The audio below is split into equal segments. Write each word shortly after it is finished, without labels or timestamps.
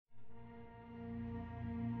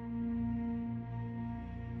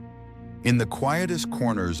In the quietest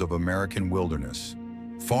corners of American wilderness,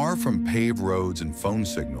 far from paved roads and phone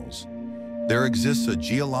signals, there exists a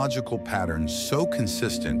geological pattern so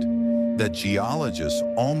consistent that geologists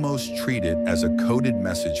almost treat it as a coded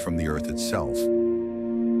message from the Earth itself.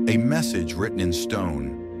 A message written in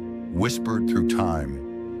stone, whispered through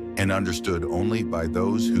time, and understood only by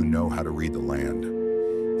those who know how to read the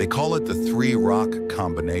land. They call it the three-rock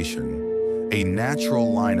combination, a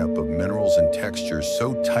natural lineup of minerals and textures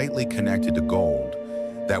so tightly connected to gold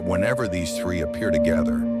that whenever these three appear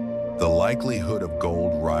together, the likelihood of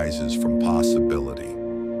gold rises from possibility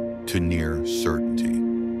to near certainty.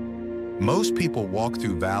 Most people walk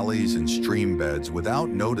through valleys and stream beds without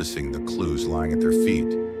noticing the clues lying at their feet.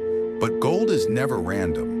 But gold is never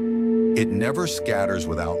random. It never scatters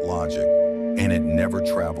without logic, and it never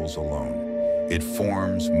travels alone. It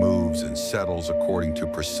forms, moves, and settles according to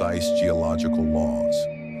precise geological laws.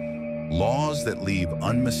 Laws that leave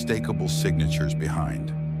unmistakable signatures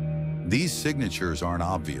behind. These signatures aren't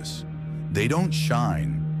obvious. They don't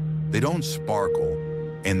shine, they don't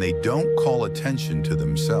sparkle, and they don't call attention to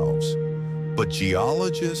themselves. But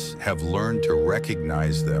geologists have learned to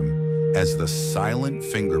recognize them as the silent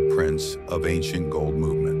fingerprints of ancient gold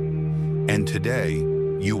movement. And today,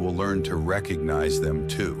 you will learn to recognize them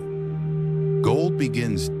too. Gold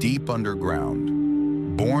begins deep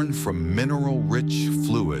underground, born from mineral-rich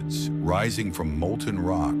fluids rising from molten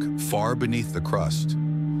rock far beneath the crust.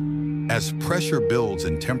 As pressure builds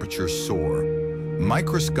and temperatures soar,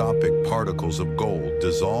 microscopic particles of gold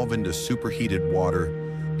dissolve into superheated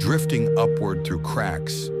water, drifting upward through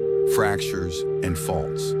cracks, fractures, and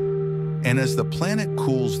faults. And as the planet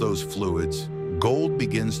cools those fluids, gold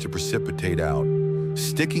begins to precipitate out,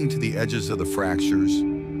 sticking to the edges of the fractures,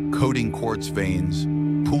 coating quartz veins,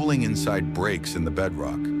 pooling inside breaks in the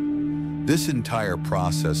bedrock. This entire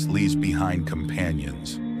process leaves behind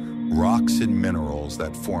companions, rocks and minerals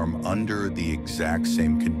that form under the exact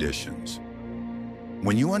same conditions.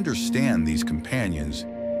 When you understand these companions,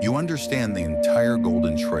 you understand the entire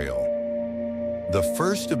Golden Trail. The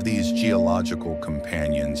first of these geological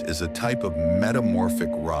companions is a type of metamorphic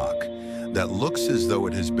rock that looks as though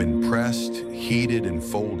it has been pressed, heated, and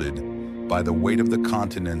folded by the weight of the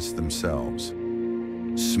continents themselves.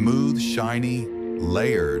 Smooth, shiny,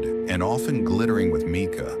 layered, and often glittering with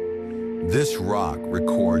mica, this rock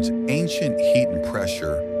records ancient heat and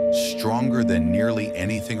pressure stronger than nearly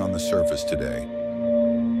anything on the surface today.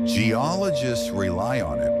 Geologists rely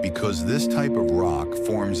on it because this type of rock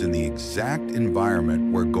forms in the exact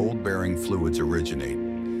environment where gold-bearing fluids originate.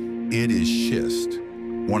 It is schist,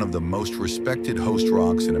 one of the most respected host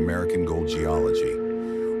rocks in American gold geology.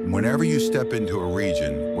 Whenever you step into a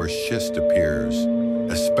region where schist appears,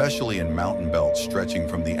 especially in mountain belts stretching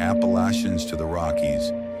from the Appalachians to the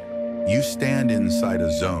Rockies, you stand inside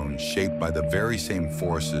a zone shaped by the very same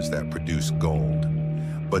forces that produce gold.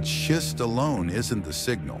 But schist alone isn't the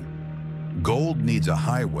signal. Gold needs a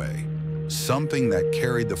highway, something that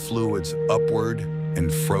carried the fluids upward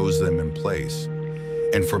and froze them in place.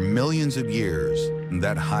 And for millions of years,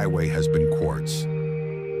 that highway has been quartz.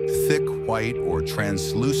 Thick white or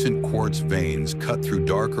translucent quartz veins cut through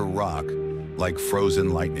darker rock like frozen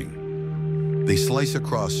lightning. They slice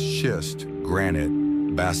across schist,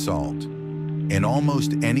 granite, basalt, and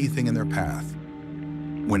almost anything in their path.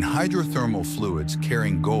 When hydrothermal fluids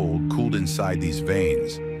carrying gold cooled inside these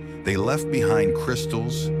veins, they left behind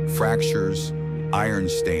crystals, fractures, iron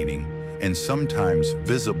staining, and sometimes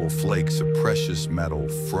visible flakes of precious metal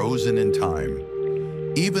frozen in time.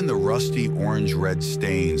 Even the rusty orange-red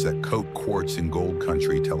stains that coat quartz in gold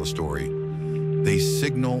country tell a story. They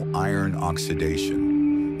signal iron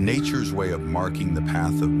oxidation, nature's way of marking the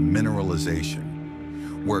path of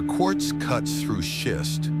mineralization. Where quartz cuts through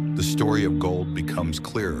schist, the story of gold becomes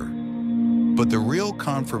clearer. But the real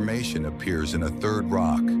confirmation appears in a third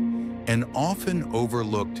rock, an often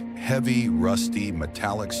overlooked, heavy, rusty,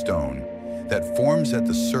 metallic stone that forms at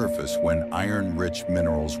the surface when iron-rich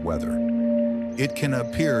minerals weather. It can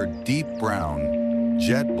appear deep brown,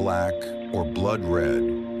 jet black, or blood red,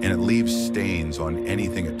 and it leaves stains on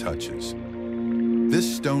anything it touches.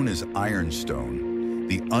 This stone is ironstone,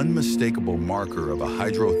 the unmistakable marker of a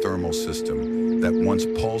hydrothermal system that once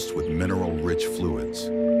pulsed with mineral-rich fluids.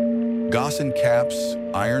 Gossan caps,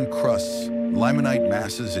 iron crusts, limonite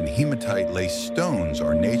masses, and hematite-laced stones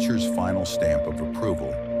are nature's final stamp of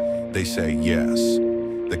approval. They say, yes,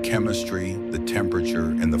 the chemistry, the temperature,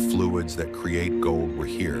 and the fluids that create gold were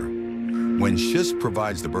here. When schist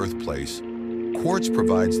provides the birthplace, quartz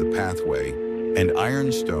provides the pathway, and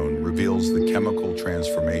ironstone reveals the chemical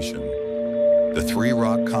transformation. The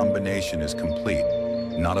three-rock combination is complete,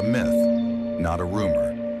 not a myth, not a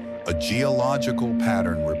rumor. a geological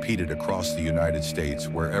pattern repeated across the United States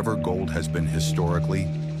wherever gold has been historically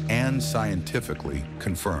and scientifically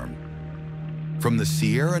confirmed. From the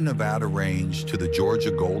Sierra Nevada range to the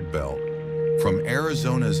Georgia Gold Belt, from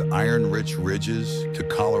Arizona's iron-rich ridges to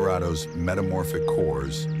Colorado's metamorphic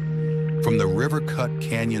cores, from the river-cut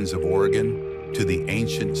canyons of Oregon to the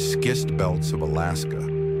ancient schist belts of Alaska,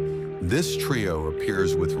 this trio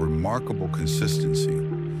appears with remarkable consistency.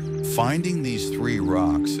 Finding these three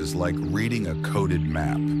rocks is like reading a coded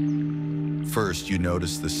map. First, you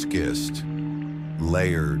notice the schist,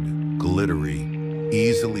 layered, glittery,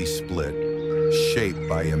 easily split, shaped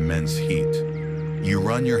by immense heat. You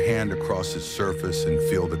run your hand across its surface and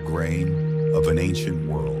feel the grain of an ancient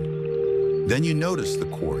world. Then you notice the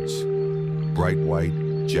quartz, bright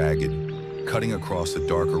white, jagged, cutting across a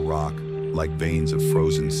darker rock like veins of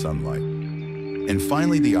frozen sunlight. And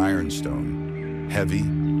finally, the ironstone, heavy,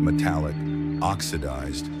 metallic,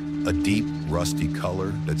 oxidized, a deep, rusty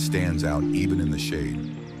color that stands out even in the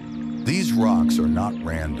shade. These rocks are not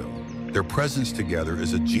random. Their presence together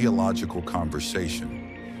is a geological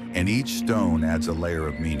conversation, and each stone adds a layer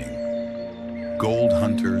of meaning. Gold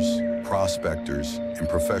hunters, prospectors, and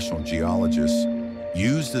professional geologists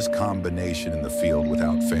use this combination in the field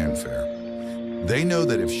without fanfare. They know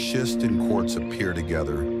that if schist and quartz appear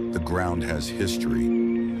together, the ground has history.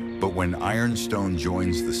 But when ironstone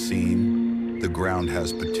joins the scene, the ground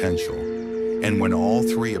has potential. And when all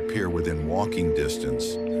three appear within walking distance,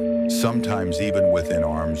 sometimes even within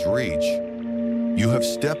arm's reach, you have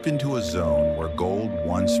stepped into a zone where gold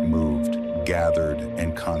once moved, gathered,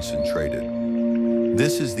 and concentrated.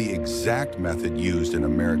 This is the exact method used in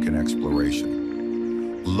American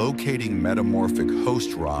exploration. Locating metamorphic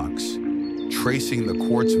host rocks, tracing the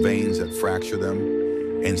quartz veins that fracture them,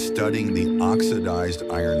 and studying the oxidized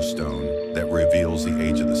ironstone that reveals the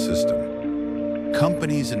age of the system.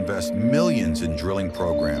 Companies invest millions in drilling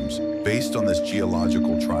programs based on this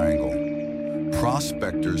geological triangle.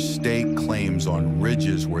 Prospectors stake claims on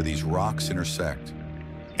ridges where these rocks intersect.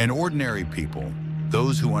 And ordinary people,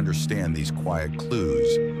 those who understand these quiet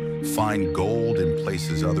clues, find gold in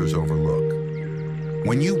places others overlook.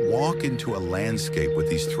 When you walk into a landscape with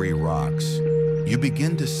these three rocks, you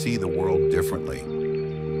begin to see the world differently.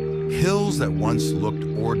 Hills that once looked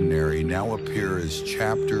ordinary now appear as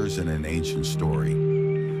chapters in an ancient story.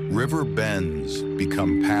 River bends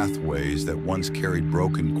become pathways that once carried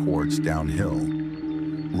broken quartz downhill.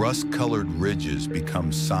 Rust-colored ridges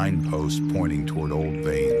become signposts pointing toward old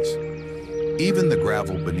veins. Even the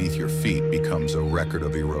gravel beneath your feet becomes a record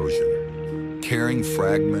of erosion, carrying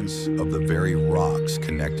fragments of the very rocks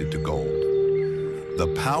connected to gold.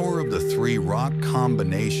 The power of the three rock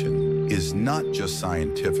combination is not just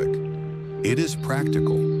scientific, it is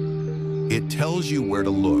practical. It tells you where to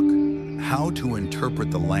look, how to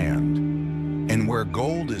interpret the land, and where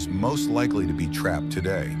gold is most likely to be trapped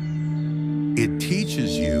today. It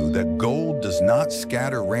teaches you that gold does not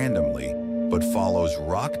scatter randomly, but follows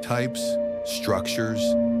rock types, structures,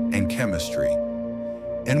 and chemistry.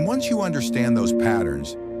 And once you understand those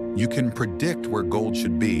patterns, you can predict where gold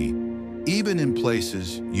should be, even in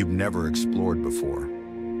places you've never explored before.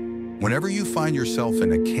 Whenever you find yourself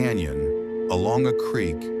in a canyon, along a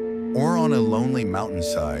creek, or on a lonely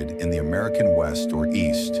mountainside in the American West or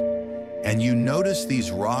East, and you notice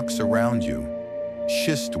these rocks around you,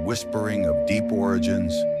 schist whispering of deep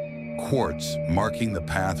origins, quartz marking the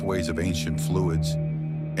pathways of ancient fluids,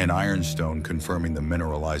 and ironstone confirming the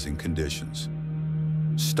mineralizing conditions.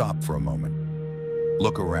 Stop for a moment.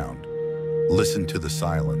 Look around. Listen to the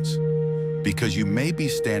silence, because you may be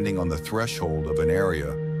standing on the threshold of an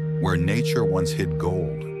area where nature once hid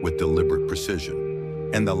gold with deliberate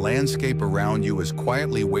precision, and the landscape around you is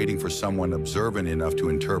quietly waiting for someone observant enough to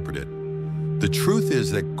interpret it. The truth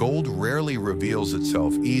is that gold rarely reveals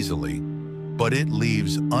itself easily, but it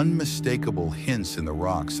leaves unmistakable hints in the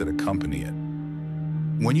rocks that accompany it.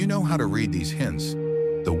 When you know how to read these hints,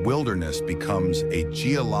 the wilderness becomes a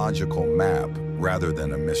geological map rather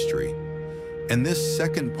than a mystery. And this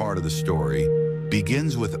second part of the story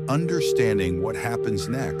begins with understanding what happens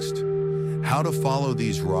next, how to follow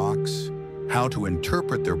these rocks, how to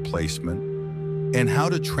interpret their placement, and how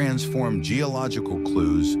to transform geological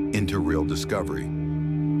clues into real discovery.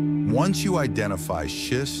 Once you identify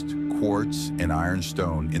schist, quartz, and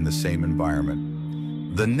ironstone in the same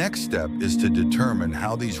environment, the next step is to determine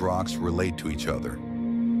how these rocks relate to each other.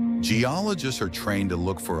 Geologists are trained to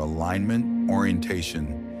look for alignment,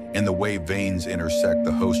 orientation, and the way veins intersect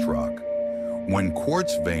the host rock. When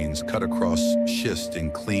quartz veins cut across schist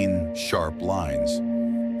in clean, sharp lines,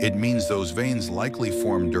 it means those veins likely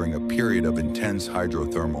formed during a period of intense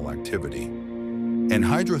hydrothermal activity. And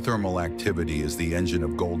hydrothermal activity is the engine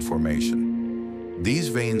of gold formation. These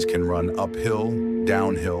veins can run uphill,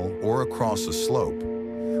 downhill, or across a slope,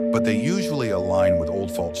 but they usually align with old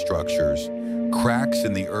fault structures, cracks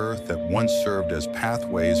in the earth that once served as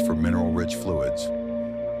pathways for mineral-rich fluids.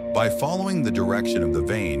 By following the direction of the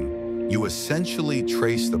vein, you essentially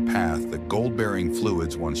trace the path that gold-bearing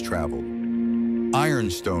fluids once traveled.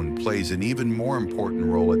 Ironstone plays an even more important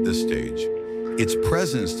role at this stage. Its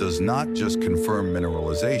presence does not just confirm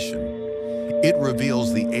mineralization, it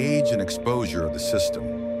reveals the age and exposure of the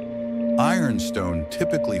system. Ironstone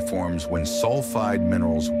typically forms when sulfide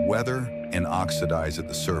minerals weather and oxidize at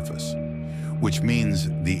the surface, which means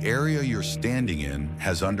the area you're standing in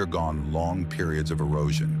has undergone long periods of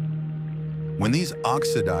erosion. When these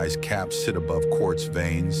oxidized caps sit above quartz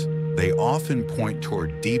veins, they often point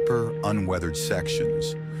toward deeper, unweathered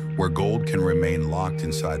sections where gold can remain locked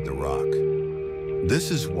inside the rock.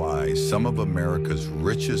 This is why some of America's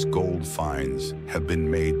richest gold finds have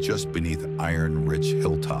been made just beneath iron-rich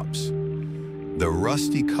hilltops. The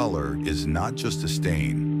rusty color is not just a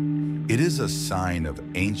stain, it is a sign of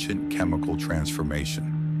ancient chemical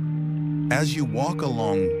transformation. As you walk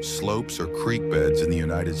along slopes or creek beds in the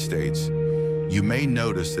United States, you may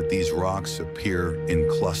notice that these rocks appear in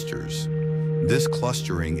clusters. This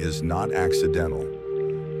clustering is not accidental.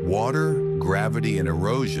 Water, gravity, and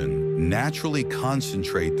erosion naturally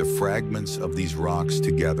concentrate the fragments of these rocks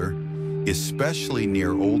together, especially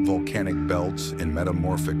near old volcanic belts and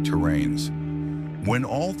metamorphic terrains. When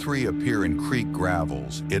all three appear in creek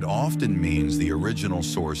gravels, it often means the original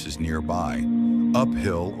source is nearby,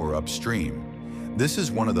 uphill or upstream. This is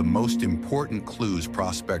one of the most important clues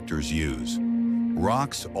prospectors use.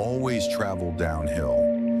 Rocks always travel downhill,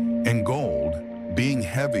 and gold, being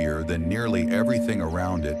heavier than nearly everything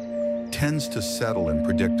around it, tends to settle in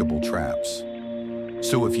predictable traps.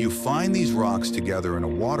 So if you find these rocks together in a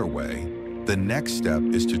waterway, the next step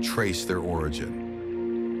is to trace their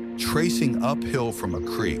origin. Tracing uphill from a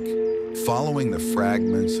creek, following the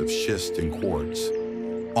fragments of schist and quartz,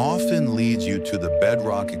 often leads you to the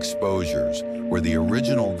bedrock exposures where the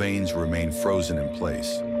original veins remain frozen in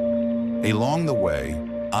place. Along the way,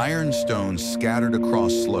 ironstone scattered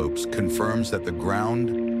across slopes confirms that the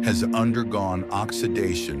ground has undergone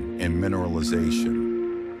oxidation and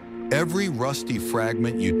mineralization. Every rusty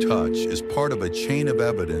fragment you touch is part of a chain of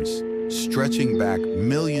evidence stretching back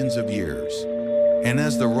millions of years. And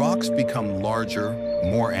as the rocks become larger,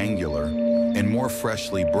 more angular, and more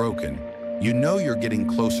freshly broken, you know you're getting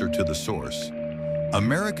closer to the source.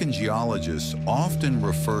 American geologists often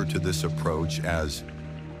refer to this approach as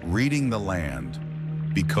reading the land,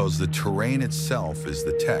 because the terrain itself is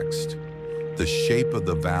the text. The shape of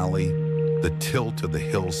the valley, the tilt of the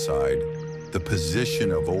hillside, the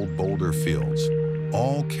position of old boulder fields,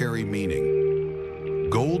 all carry meaning.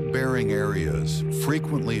 Gold-bearing areas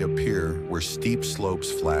frequently appear where steep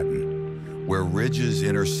slopes flatten, where ridges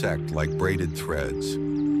intersect like braided threads,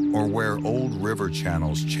 or where old river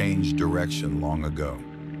channels changed direction long ago.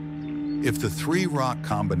 If the three-rock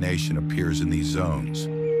combination appears in these zones,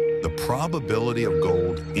 the probability of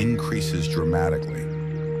gold increases dramatically.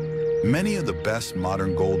 Many of the best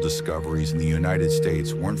modern gold discoveries in the United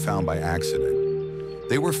States weren't found by accident.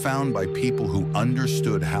 They were found by people who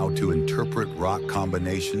understood how to interpret rock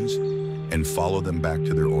combinations and follow them back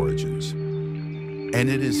to their origins. And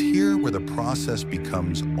it is here where the process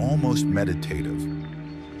becomes almost meditative.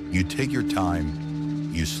 You take your time,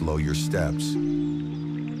 you slow your steps.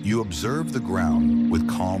 You observe the ground with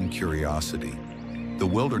calm curiosity. The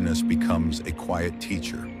wilderness becomes a quiet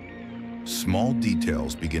teacher. Small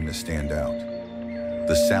details begin to stand out.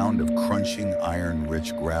 The sound of crunching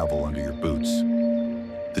iron-rich gravel under your boots.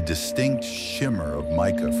 The distinct shimmer of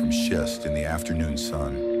mica from schist in the afternoon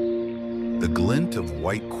sun. The glint of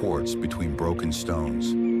white quartz between broken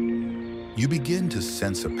stones. You begin to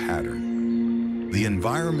sense a pattern. The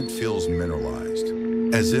environment feels mineralized,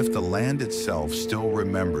 as if the land itself still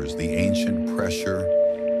remembers the ancient pressure,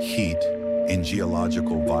 heat, and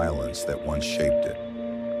geological violence that once shaped it.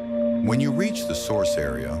 When you reach the source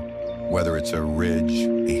area, whether it's a ridge,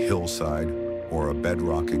 a hillside, or a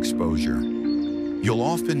bedrock exposure, you'll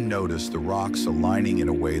often notice the rocks aligning in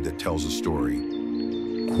a way that tells a story.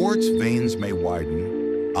 Quartz veins may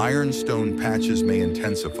widen, ironstone patches may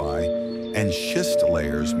intensify, and schist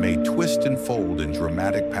layers may twist and fold in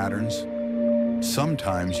dramatic patterns.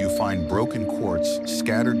 Sometimes you find broken quartz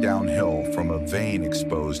scattered downhill from a vein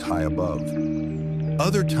exposed high above.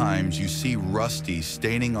 Other times you see rusty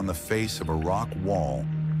staining on the face of a rock wall,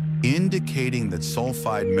 indicating that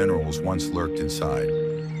sulfide minerals once lurked inside.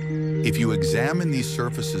 If you examine these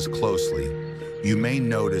surfaces closely, you may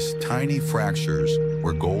notice tiny fractures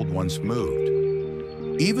where gold once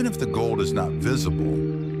moved. Even if the gold is not visible,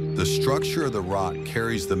 the structure of the rock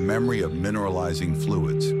carries the memory of mineralizing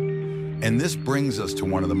fluids. And this brings us to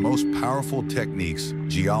one of the most powerful techniques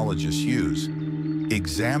geologists use: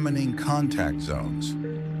 examining contact zones.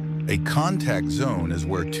 A contact zone is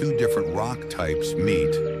where two different rock types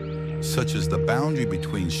meet, such as the boundary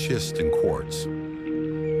between schist and quartz.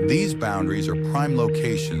 These boundaries are prime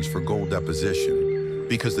locations for gold deposition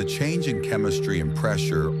because the change in chemistry and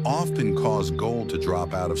pressure often cause gold to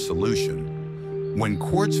drop out of solution. When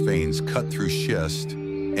quartz veins cut through schist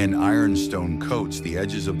and ironstone coats the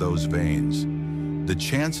edges of those veins, the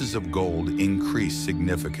chances of gold increase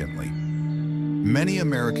significantly. Many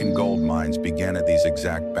American gold mines began at these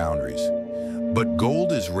exact boundaries, but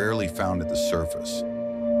gold is rarely found at the surface.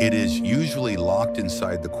 It is usually locked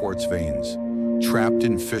inside the quartz veins, trapped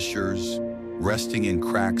in fissures, resting in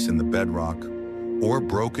cracks in the bedrock, or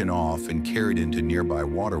broken off and carried into nearby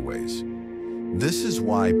waterways. This is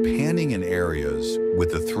why panning in areas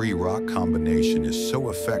with the three rock combination is so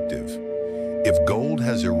effective. If gold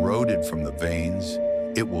has eroded from the veins,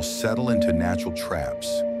 it will settle into natural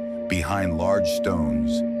traps, behind large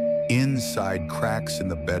stones, inside cracks in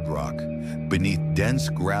the bedrock, beneath dense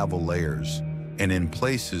gravel layers, and in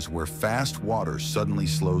places where fast water suddenly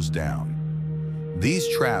slows down. These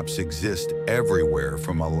traps exist everywhere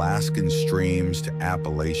from Alaskan streams to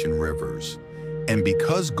Appalachian rivers. And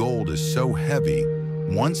because gold is so heavy,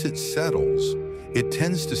 once it settles, it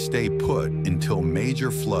tends to stay put until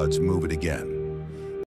major floods move it again.